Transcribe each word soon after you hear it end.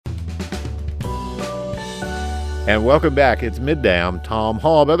And welcome back. It's Midday. I'm Tom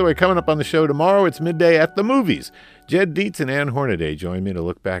Hall. By the way, coming up on the show tomorrow, it's Midday at the Movies. Jed Dietz and Ann Hornaday join me to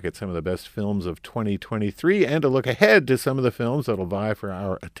look back at some of the best films of 2023 and to look ahead to some of the films that'll vie for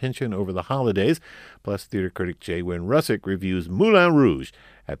our attention over the holidays. Plus, theater critic J. Wynn Russick reviews Moulin Rouge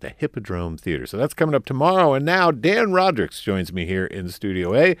at the Hippodrome Theater. So that's coming up tomorrow. And now Dan Rodricks joins me here in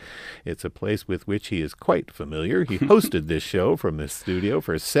Studio A. It's a place with which he is quite familiar. He hosted this show from this studio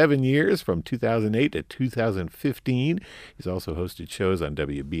for 7 years, from 2008 to 2015. He's also hosted shows on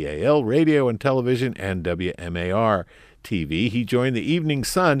WBAL radio and television and WMAR TV. He joined the Evening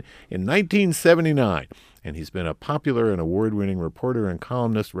Sun in 1979. And he's been a popular and award-winning reporter and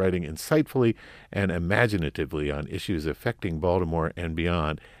columnist, writing insightfully and imaginatively on issues affecting Baltimore and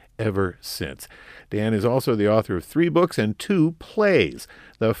beyond ever since. Dan is also the author of 3 books and 2 plays.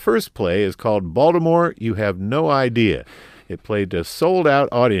 The first play is called Baltimore, You Have No Idea. It played to sold-out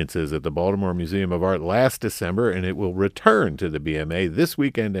audiences at the Baltimore Museum of Art last December, and it will return to the BMA this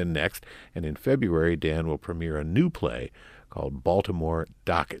weekend and next. And in February, Dan will premiere a new play called Baltimore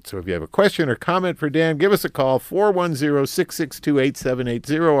Docket. So if you have a question or comment for Dan, give us a call,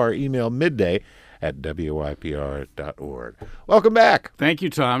 410-662-8780, or email midday@wypr.org. Welcome back. Thank you,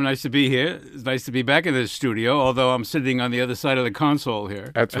 Tom. Nice to be here. It's nice to be back in this studio, although I'm sitting on the other side of the console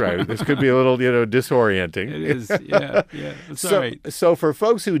here. That's right. This could be a little, disorienting. It is, yeah. That's all right. So for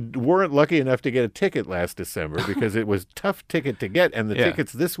folks who weren't lucky enough to get a ticket last December, because it was a tough ticket to get, and the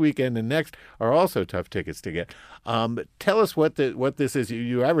tickets this weekend and next are also tough tickets to get, tell us what this is.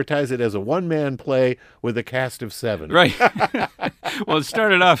 You advertise it as a one-man play with a cast of 7. Right. Well, it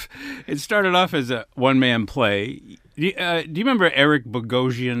started off as a one-man play. Do you remember Eric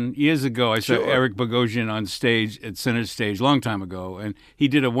Bogosian? Years ago, I saw Eric Bogosian on stage at Center Stage a long time ago, and he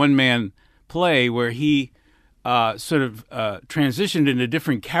did a one-man play where he transitioned into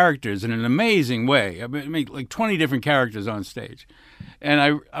different characters in an amazing way. I mean, like 20 different characters on stage.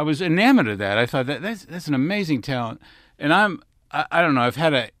 And I was enamored of that. I thought that's an amazing talent. And I don't know, I've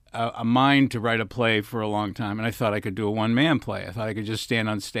had a mind to write a play for a long time, and I thought I could do a one-man play. I thought I could just stand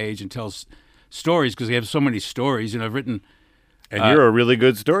on stage and tell stories, because we have so many stories, and I've written... And you're a really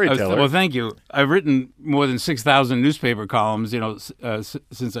good storyteller. Well, thank you. I've written more than 6,000 newspaper columns,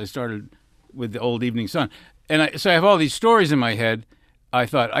 since I started with the old Evening Sun. And so I have all these stories in my head. I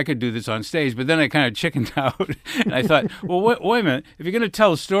thought I could do this on stage, but then I kind of chickened out, and I thought, well, wait a minute. If you're going to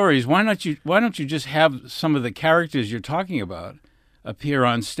tell stories, why don't you just have some of the characters you're talking about appear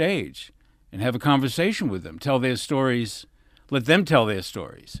on stage and have a conversation with them, tell their stories, let them tell their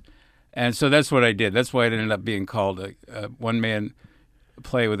stories. And so that's what I did. That's why it ended up being called a one-man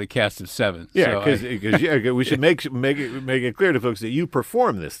play with a cast of 7. Yeah, because we should make it clear to folks that you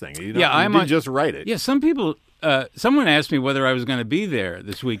perform this thing. You didn't just write it. Yeah, some people. Someone asked me whether I was going to be there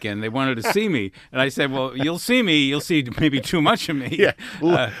this weekend. They wanted to see me, and I said, "Well, you'll see me. You'll see maybe too much of me." Yeah,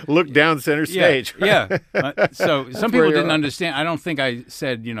 look down Center Stage. Yeah. So some people didn't understand. I don't think I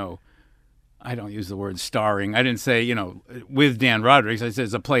said, I don't use the word starring. I didn't say, with Dan Rodricks. I said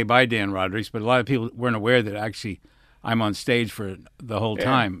it's a play by Dan Rodricks, but a lot of people weren't aware that actually I'm on stage for the whole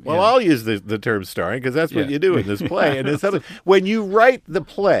time. Well, I'll use the term starring, because that's what you do in this play. And when you write the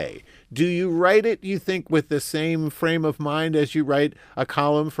play, do you write it, you think, with the same frame of mind as you write a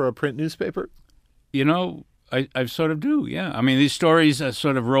column for a print newspaper? I sort of do, yeah. I mean, these stories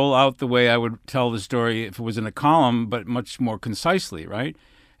sort of roll out the way I would tell the story if it was in a column, but much more concisely, right?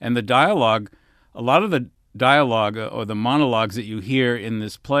 And the dialogue, a lot of the dialogue or the monologues that you hear in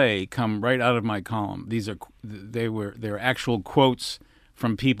this play come right out of my column. They're actual quotes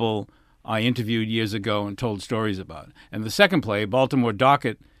from people I interviewed years ago and told stories about. And the second play, Baltimore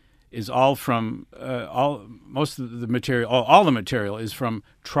Docket, is all from all the material is from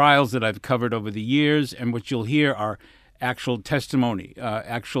trials that I've covered over the years, and what you'll hear are actual testimony,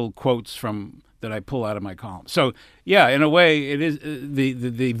 actual quotes from that I pull out of my column. So yeah, in a way, it is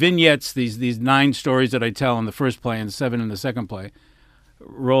the vignettes, these 9 stories that I tell in the first play and 7 in the second play,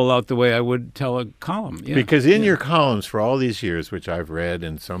 roll out the way I would tell a column. Yeah. Because in your columns for all these years, which I've read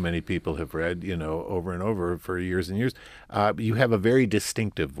and so many people have read, over and over for years and years, you have a very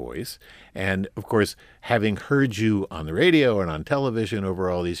distinctive voice. And, of course, having heard you on the radio and on television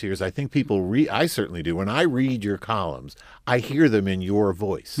over all these years, I think people I certainly do. When I read your columns, I hear them in your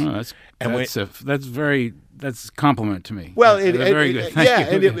voice. Oh, that's a compliment to me. Well, very good.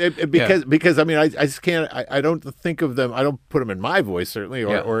 Thank you. Because I mean, I just can't. I don't think of them. I don't put them in my voice certainly,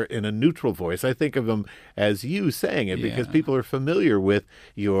 or in a neutral voice. I think of them as you saying it, because people are familiar with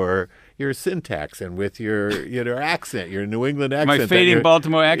your your syntax and with your accent, your New England accent. My fading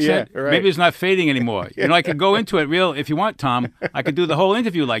Baltimore accent. Yeah, right. Maybe it's not fading anymore. I could go into it if you want, Tom. I could do the whole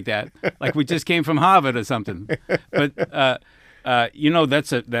interview like that, like we just came from Harvard or something. But that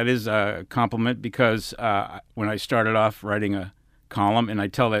is a compliment, because when I started off writing a column, and I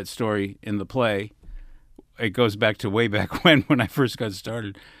tell that story in the play, it goes back to way back when I first got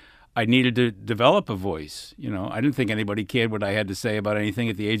started. I needed to develop a voice. I didn't think anybody cared what I had to say about anything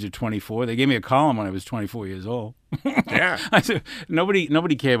at the age of 24. They gave me a column when I was 24 years old. Yeah. I said,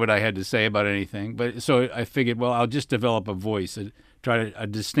 nobody cared what I had to say about anything. But so I figured, well, I'll just develop a voice, try a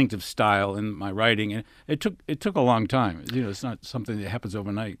distinctive style in my writing. And it took a long time. It's not something that happens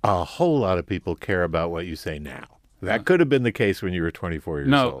overnight. A whole lot of people care about what you say now. That could have been the case when you were 24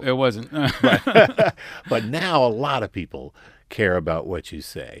 years old. No, it wasn't. But now a lot of people care about what you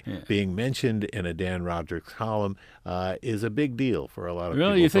say. Yeah. Being mentioned in a Dan Rodricks column is a big deal for a lot of people.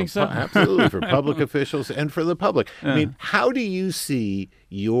 Really? You think so? Absolutely, for public officials and for the public. I mean, how do you see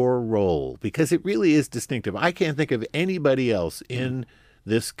your role? Because it really is distinctive. I can't think of anybody else in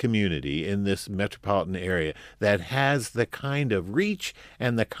this community, in this metropolitan area, that has the kind of reach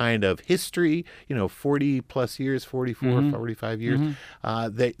and the kind of history, 40 plus years, 44, 45 years,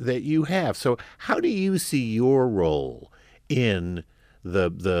 that you have. So how do you see your role in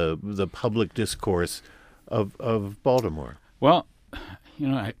the public discourse of Baltimore? Well,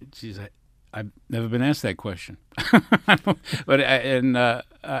 I've never been asked that question, but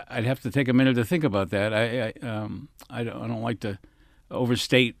I'd have to take a minute to think about that. I don't like to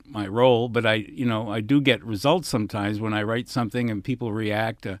overstate my role, but I do get results sometimes when I write something and people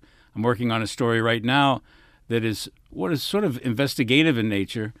react. I'm working on a story right now that is sort of investigative in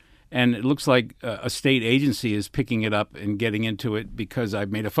nature. And it looks like a state agency is picking it up and getting into it because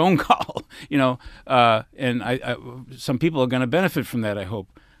I've made a phone call, and some people are going to benefit from that, I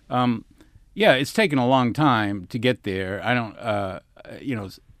hope. It's taken a long time to get there. I don't,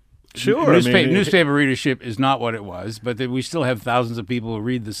 Sure. Newspaper readership is not what it was, but we still have thousands of people who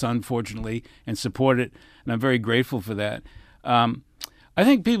read The Sun, fortunately, and support it, and I'm very grateful for that. I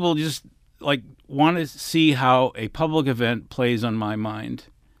think people just want to see how a public event plays on my mind.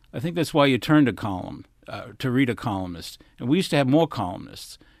 I think that's why you turn to column, to read a columnist. And we used to have more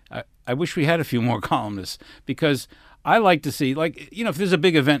columnists. I wish we had a few more columnists, because I like to see, if there's a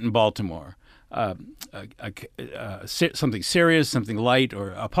big event in Baltimore, something serious, something light,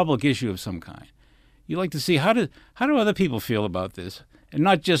 or a public issue of some kind, you like to see how do other people feel about this, and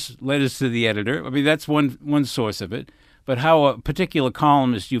not just letters to the editor. I mean, that's one source of it, but how a particular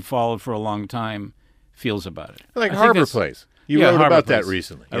columnist you followed for a long time feels about it. Like Harbor Place. You wrote about that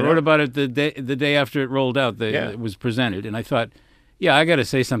recently. I wrote about it the day after it rolled out. It was presented, and I thought, I got to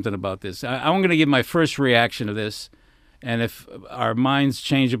say something about this. I'm going to give my first reaction to this, and if our minds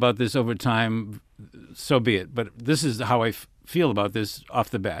change about this over time, so be it. But this is how I feel about this off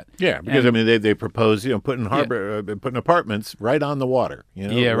the bat. Yeah, because they propose putting putting apartments right on the water.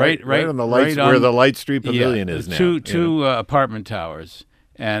 Right on the lights, where the Light Street Pavilion is now. Two apartment towers,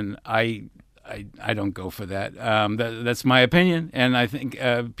 and I don't go for that. That's my opinion, and I think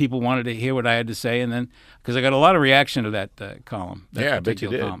people wanted to hear what I had to say, and then because I got a lot of reaction to that column. I bet you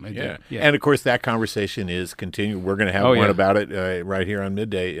did. And of course, that conversation is continuing. We're going to have one about it right here on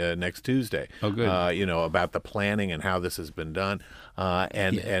Midday next Tuesday. Oh, good. About the planning and how this has been done.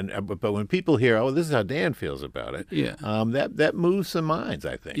 But when people hear, this is how Dan feels about it. That moves some minds,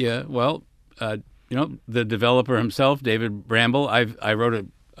 I think. Yeah. Well, the developer himself, David Bramble. I wrote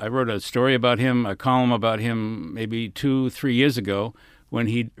a story about him, a column about him, maybe 2-3 years ago, when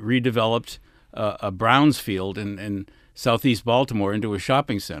he redeveloped a Brownsfield in southeast Baltimore into a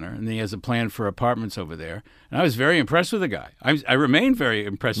shopping center, and he has a plan for apartments over there. And I was very impressed with the guy. I remain very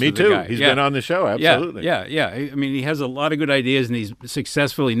impressed with the guy. Me too. He's been on the show, absolutely. Yeah. I mean, he has a lot of good ideas, and he's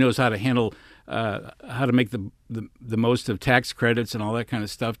successful. He knows how to handle, how to make the most of tax credits and all that kind of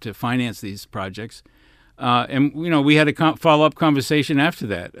stuff to finance these projects. And we had a follow-up conversation after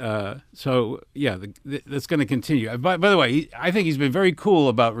that. That's going to continue. By the way, I think he's been very cool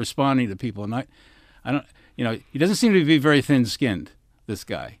about responding to people, and I don't. He doesn't seem to be very thin-skinned. This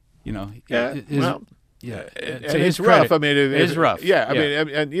guy, it's rough. I mean, it is rough. Yeah, I mean,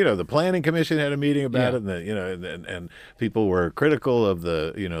 the Planning Commission had a meeting about it, and and people were critical of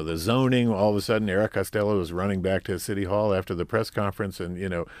the zoning. All of a sudden, Eric Costello was running back to City Hall after the press conference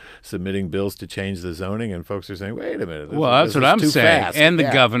and submitting bills to change the zoning, and folks are saying, "Wait a minute." That's what I'm saying. Fast. And the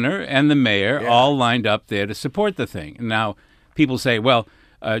governor and the mayor all lined up there to support the thing. And now people say, "Well,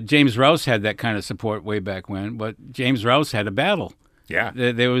 James Rouse had that kind of support way back when," but James Rouse had a battle. Yeah.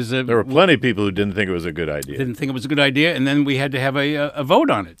 There were plenty of people who didn't think it was a good idea. Didn't think it was a good idea, and then we had to have a vote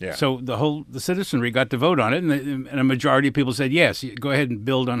on it. Yeah. So the citizenry got to vote on it, and a majority of people said, yes, go ahead and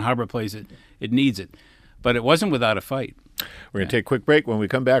build on Harbor Place. It needs it. But it wasn't without a fight. We're going to take a quick break. When we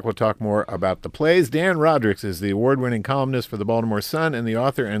come back, we'll talk more about the plays. Dan Rodricks is the award-winning columnist for the Baltimore Sun and the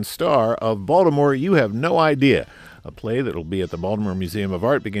author and star of Baltimore, You Have No Idea, a play that will be at the Baltimore Museum of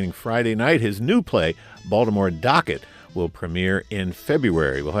Art beginning Friday night. His new play, Baltimore Docket, will premiere in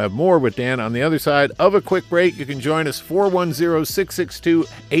February. We'll have more with Dan on the other side of a quick break. You can join us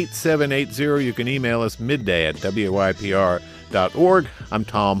 410-662-8780. You can email us midday@wypr.org. I'm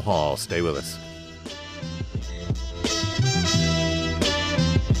Tom Hall. Stay with us.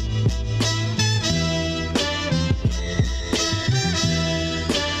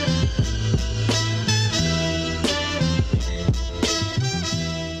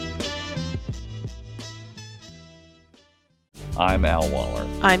 I'm Al Waller.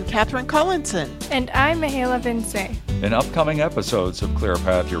 I'm Katherine Collinson. And I'm Mihaela Vince. In upcoming episodes of Clear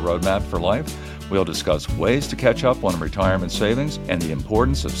Path Your Roadmap for Life, we'll discuss ways to catch up on retirement savings and the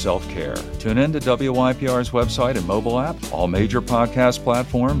importance of self-care. Tune in to WYPR's website and mobile app, all major podcast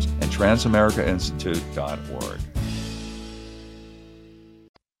platforms, and transamericainstitute.org.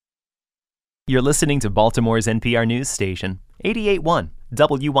 You're listening to Baltimore's NPR news station, 88.1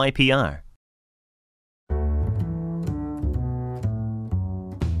 WYPR.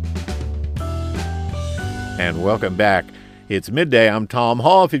 And welcome back. It's midday. I'm Tom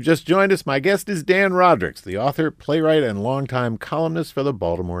Hall. If you've just joined us, my guest is Dan Rodricks, the author, playwright, and longtime columnist for the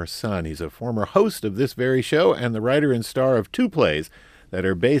Baltimore Sun. He's a former host of this very show and the writer and star of two plays that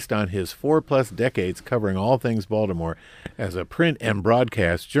are based on his 4+ decades covering all things Baltimore as a print and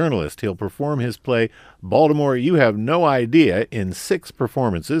broadcast journalist. He'll perform his play, Baltimore, You Have No Idea, in 6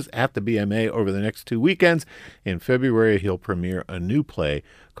 performances at the BMA over the next 2 weekends. In February, he'll premiere a new play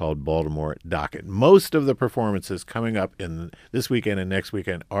called Baltimore Docket. Most of the performances coming up in this weekend and next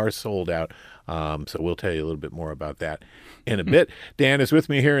weekend are sold out, so we'll tell you a little bit more about that in a bit. Dan is with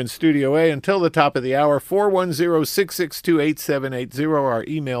me here in Studio A until the top of the hour, 410-662-8780, our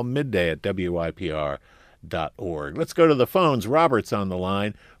email midday@wypr.org. Let's go to the phones. Robert's on the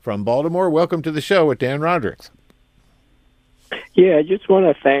line from Baltimore. Welcome to the show with Dan Rodricks. Yeah, I just want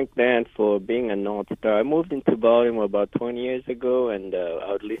to thank Dan for being a North Star. I moved into Baltimore about 20 years ago, and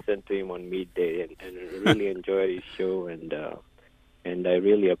I would listen to him on midday, and really enjoy his show, and I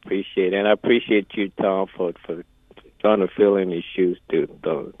really appreciate it. And I appreciate you, Tom, for trying to fill in his shoes, too.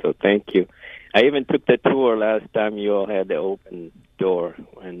 So thank you. I even took the tour last time you all had the open door,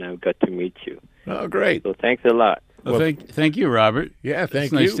 and I got to meet you. Oh, great. So thanks a lot. Well, thank you, Robert. Yeah,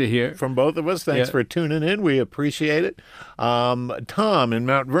 thank you. It's nice to hear. From both of us, thanks for tuning in. We appreciate it. Tom in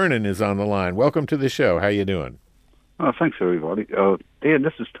Mount Vernon is on the line. Welcome to the show. How you doing? Oh, thanks, everybody. Dan,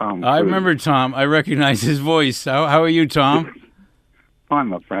 this is Tom. I remember Tom. I recognize his voice. How are you, Tom? Fine,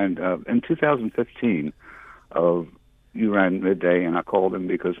 my friend. In 2015, you ran midday, and I called him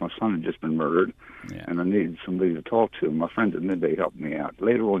because my son had just been murdered, and I needed somebody to talk to. My friends at Midday helped me out.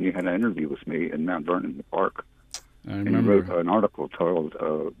 Later on, you had an interview with me in Mount Vernon Park. I and remember. you wrote an article titled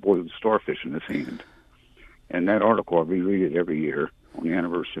Boy with a Starfish in His Hand. And that article, I reread it every year on the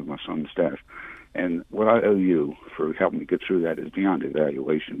anniversary of my son's death. And what I owe you for helping me get through that is beyond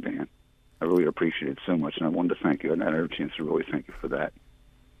evaluation, Dan. I really appreciate it so much, and I wanted to thank you. And I had a chance to really thank you for that.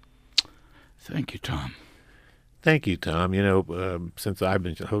 Thank you, Tom. Thank you, Tom. You know, since I've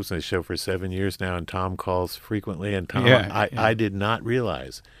been hosting this show for 7 years now, and Tom calls frequently, and Tom, I did not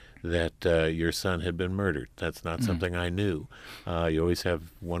realize that your son had been murdered. That's not something I knew. You always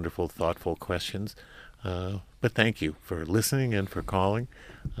have wonderful, thoughtful questions. But thank you for listening and for calling.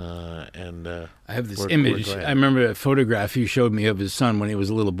 I have this image. I remember a photograph you showed me of his son when he was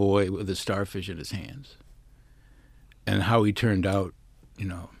a little boy with a starfish in his hands, and how he turned out,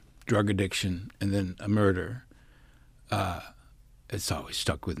 drug addiction and then a murder. It's always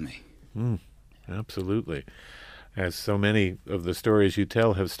stuck with me. Absolutely. As so many of the stories you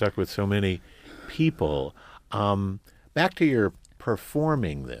tell have stuck with so many people. Back to your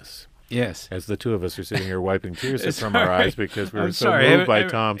performing this. Yes. As the two of us are sitting here wiping tears from our eyes because we were so sorry. moved by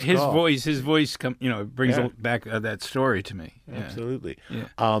Tom's call. His voice brings back that story to me. Yeah. Absolutely. Yeah.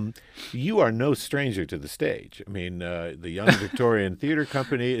 You are no stranger to the stage. I mean, the Young Victorian Theater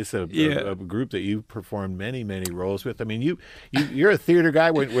Company is a group that you've performed many, many roles with. I mean, you're a theater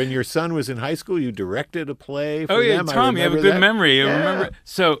guy. When your son was in high school, you directed a play for them. Tom, you have a good memory. Yeah. Remember?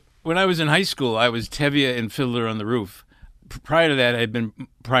 So when I was in high school, I was Tevye in Fiddler on the Roof. Prior to that, I had been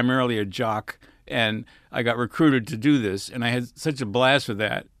primarily a jock, and I got recruited to do this, and I had such a blast with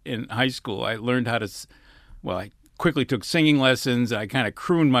that in high school. I learned how to, I quickly took singing lessons. I kind of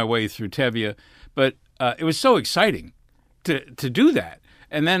crooned my way through Tevye, but it was so exciting to do that.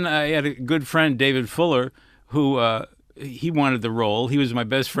 And then I had a good friend, David Fuller, who he wanted the role. He was my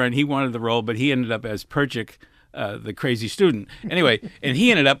best friend. He wanted the role, but he ended up as Perchik, the crazy student. Anyway, and he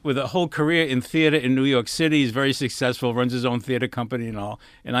ended up with a whole career in theater in New York City. He's very successful, runs his own theater company and all.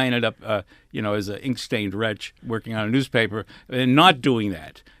 And I ended up, as an ink-stained wretch working on a newspaper and not doing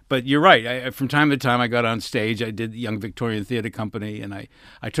that. But you're right. From time to time, I got on stage. I did the Young Victorian Theater Company, and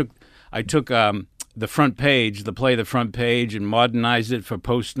I took the front page, the play, The Front Page, and modernized it for the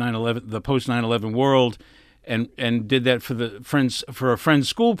post 9/11 world, and did that for a friend's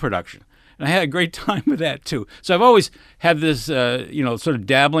school production. And I had a great time with that too. So I've always had this, sort of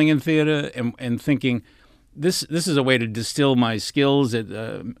dabbling in theater and thinking, this is a way to distill my skills at,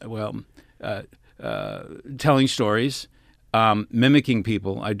 telling stories. Mimicking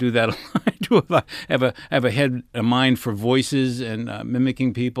people, I do that a lot. I do a lot. Have a mind for voices and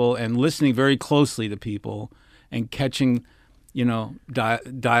mimicking people and listening very closely to people and catching,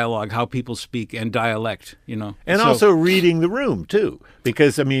 dialogue, how people speak and dialect. And also reading the room too,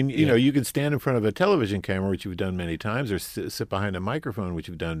 because you can stand in front of a television camera, which you've done many times, or sit behind a microphone, which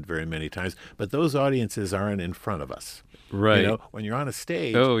you've done very many times. But those audiences aren't in front of us. Right. When you're on a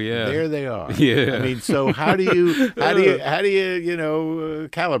stage, there they are. Yeah. So how do you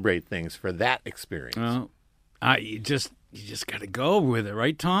calibrate things for that experience? Well, you just got to go with it,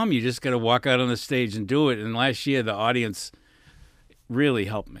 right, Tom? You just got to walk out on the stage and do it. And last year, the audience really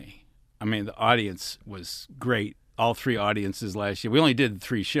helped me. The audience was great. All 3 audiences last year. We only did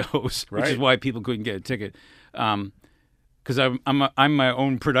 3 shows, which is why people couldn't get a ticket. Because I'm my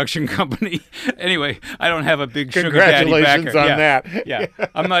own production company. Anyway, I don't have a big sugar daddy backer. Congratulations on that. Yeah,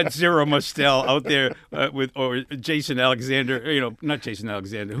 I'm not Zero Mostel out there or Jason Alexander. Not Jason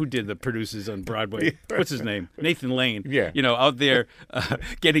Alexander. Who did the producers on Broadway? What's his name? Nathan Lane. Yeah. Out there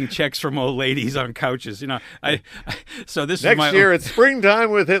getting checks from old ladies on couches. So this next is my year. It's Springtime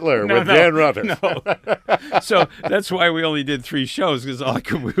with Hitler with Dan Rodricks. No. So that's why we only did 3 shows, because all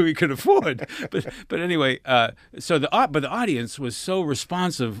we could afford. But anyway, the audience was so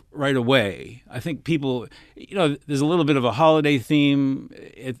responsive right away. I think people, there's a little bit of a holiday theme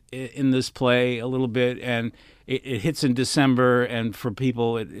in this play, a little bit, and it hits in December, and for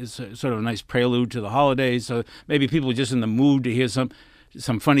people it is sort of a nice prelude to the holidays. So maybe people are just in the mood to hear some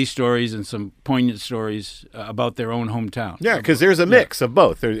funny stories and some poignant stories about their own hometown. Yeah, because there's a mix of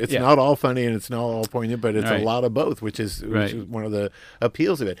both. It's not all funny and it's not all poignant, but it's a lot of both, which is one of the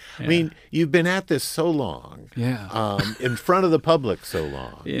appeals of it. Yeah. You've been at this so long, in front of the public so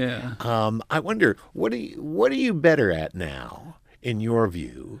long. Yeah. I wonder, what are you better at now, in your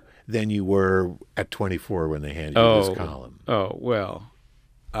view, than you were at 24 when they handed you this column? Oh, well.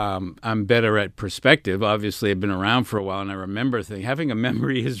 I'm better at perspective. Obviously, I've been around for a while and I remember things. Having a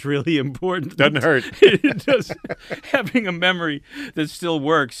memory is really important. Doesn't hurt. It does. Having a memory that still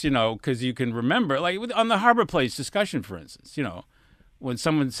works, because you can remember. Like on the Harbor Place discussion, for instance, when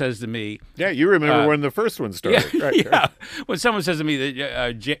someone says to me... Yeah, you remember when the first one started. Yeah. When someone says to me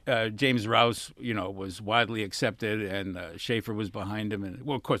that James Rouse, was widely accepted and Schaefer was behind him, and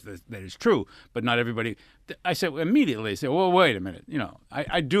of course that is true, but not everybody... I said immediately, well, wait a minute.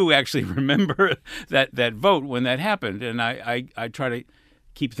 I do actually remember that vote when that happened, and I try to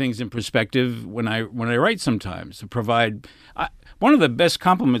keep things in perspective when I write sometimes, to provide... One of the best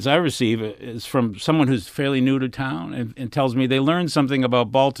compliments I receive is from someone who's fairly new to town and tells me they learned something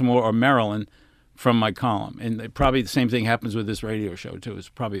about Baltimore or Maryland from my column. And probably the same thing happens with this radio show, too. It's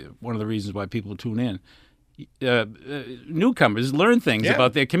probably one of the reasons why people tune in. Newcomers learn things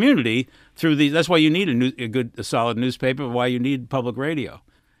about their community through these. That's why you need a solid newspaper, why you need public radio.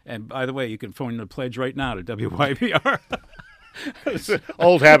 And by the way, you can phone the pledge right now to WYPR.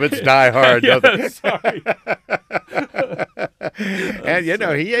 Old habits die hard, don't they? Sorry. And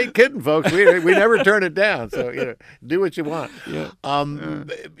he ain't kidding, folks. We never turn it down. So do what you want. Yeah.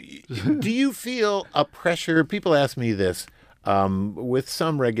 Do you feel a pressure? People ask me this with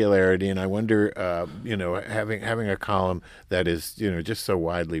some regularity, and I wonder, having a column that is just so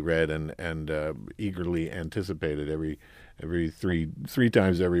widely read and eagerly anticipated every three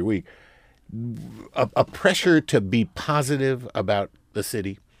times every week. A pressure to be positive about the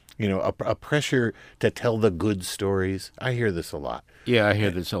city, a pressure to tell the good stories. I hear this a lot. Yeah, I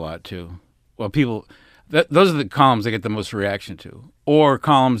hear this a lot too. Well, people, those are the columns I get the most reaction to, or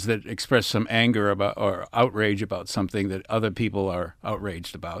columns that express some anger about or outrage about something that other people are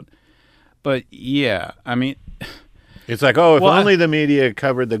outraged about. But yeah, It's like, if Well, only the media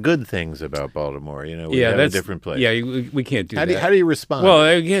covered the good things about Baltimore, we'd have a different place. Yeah, we can't do that. How do you respond? Well,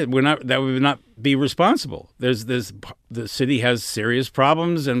 again, that would not be responsible. The city has serious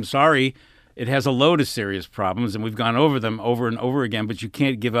problems, and I'm sorry, it has a load of serious problems, and we've gone over them over and over again. But you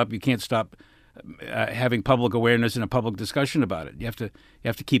can't give up. You can't stop having public awareness and a public discussion about it. You have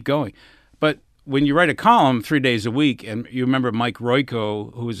to keep going. But when you write a column 3 days a week, and you remember Mike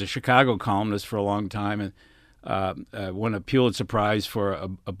Royko, who was a Chicago columnist for a long time, and won a Pulitzer Prize for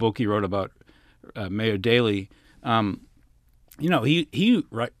a book he wrote about Mayor Daley. He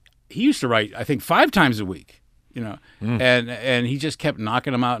used to write, I think, 5 times a week. And he just kept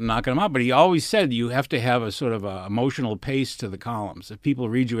knocking them out. But he always said you have to have a sort of a emotional pace to the columns. If people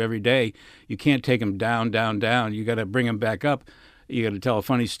read you every day, you can't take them down. You got to bring them back up. You got to tell a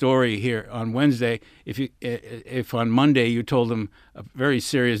funny story here on Wednesday. If on Monday you told them a very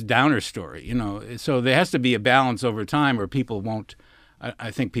serious downer story, So there has to be a balance over time, or people won't. I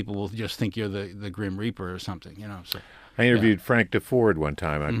think people will just think you're the Grim Reaper or something, So I interviewed Frank DeFord one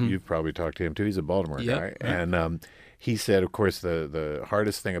time. You've probably talked to him too. He's a Baltimore guy, and he said, of course, the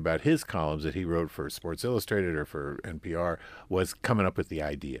hardest thing about his columns that he wrote for Sports Illustrated or for NPR was coming up with the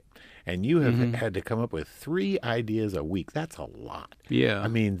idea. And you have had to come up with 3 ideas a week. That's a lot. Yeah. I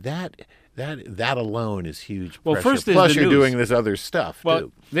mean, that alone is huge Well, pressure. first there's Plus, the you're news. doing this other stuff, Well,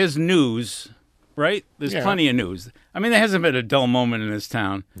 too. there's news, right? There's plenty of news. I mean, there hasn't been a dull moment in this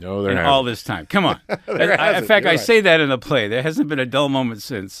town No, there in hasn't. all this time. Come on. There In hasn't. fact, You're I right. say that in the play. There hasn't been a dull moment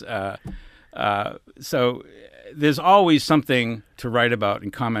since. So there's always something to write about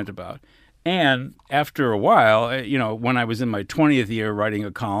and comment about. And after a while, when I was in my 20th year writing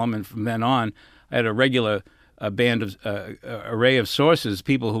a column, and from then on, I had a regular band of array of sources,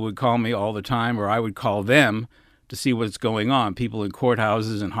 people who would call me all the time, or I would call them to see what's going on. People in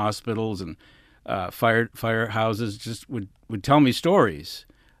courthouses and hospitals and firehouses just would tell me stories.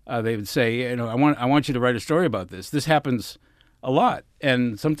 They would say, I want you to write a story about this. This happens a lot,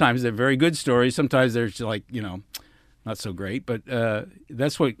 and sometimes they're very good stories. Sometimes they're just like not so great, but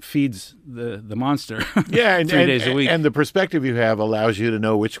that's what feeds the monster. Yeah, and 3 days a week. And the perspective you have allows you to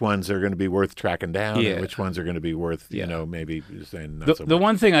know which ones are going to be worth tracking down Yeah. and which ones are going to be worth, maybe saying not so The much.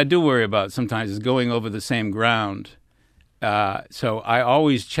 one thing I do worry about sometimes is going over the same ground. So I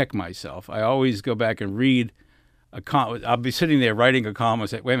always check myself. I always go back and read a column. I'll be sitting there writing a column and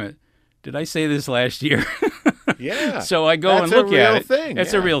say, wait a minute, did I say this last year? Yeah. So I go That's and look a real at it. thing,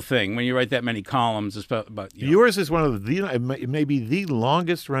 It's yeah. a real thing when you write that many columns. It's about Yours is one of maybe the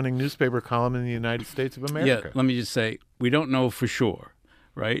longest running newspaper column in the United States of America. Yeah, let me just say, we don't know for sure,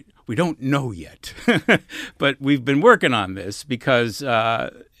 right? We don't know yet. But we've been working on this because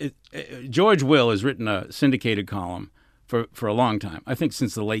George Will has written a syndicated column for a long time. I think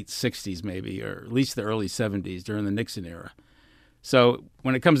since the late 60s maybe, or at least the early 70s during the Nixon era. So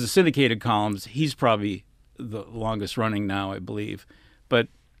when it comes to syndicated columns, he's probably the longest running now, I believe. But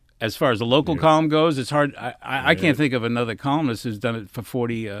as far as the local column goes, it's hard. I can't think of another columnist who's done it for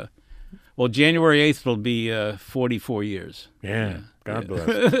 40. January 8th will be 44 years. Yeah. God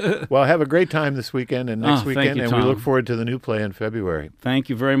bless. Well, have a great time this weekend and next thank weekend, you, and we Tom. look forward to the new play in February. Thank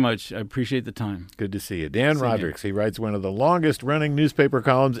you very much. I appreciate the time. Good to see you. Dan See you. Rodricks, he writes one of the longest running newspaper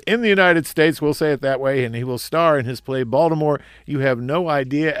columns in the United States, we'll say it that way, and he will star in his play Baltimore, You Have No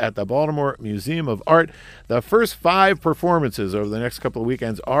Idea at the Baltimore Museum of Art. The first 5 performances over the next couple of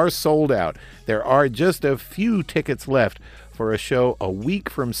weekends are sold out. There are just a few tickets left for a show a week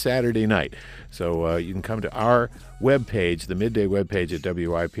from Saturday night. So you can come to our webpage, the midday webpage at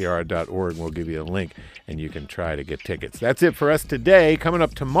WIPR.org, and we'll give you a link, and you can try to get tickets. That's it for us today. Coming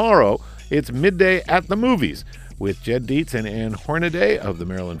up tomorrow, it's Midday at the Movies with Jed Dietz and Ann Hornaday of the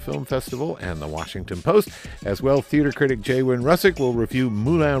Maryland Film Festival and the Washington Post. As well, theater critic Jay Wynn Russick will review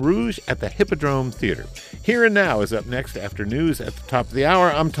Moulin Rouge at the Hippodrome Theater. Here and Now is up next after news at the top of the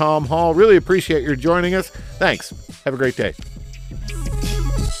hour. I'm Tom Hall. Really appreciate your joining us. Thanks. Have a great day.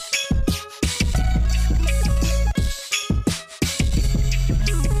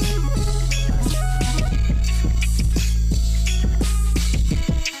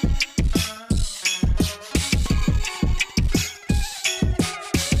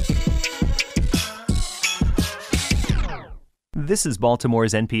 This is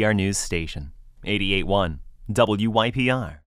Baltimore's NPR News Station, 88.1 WYPR.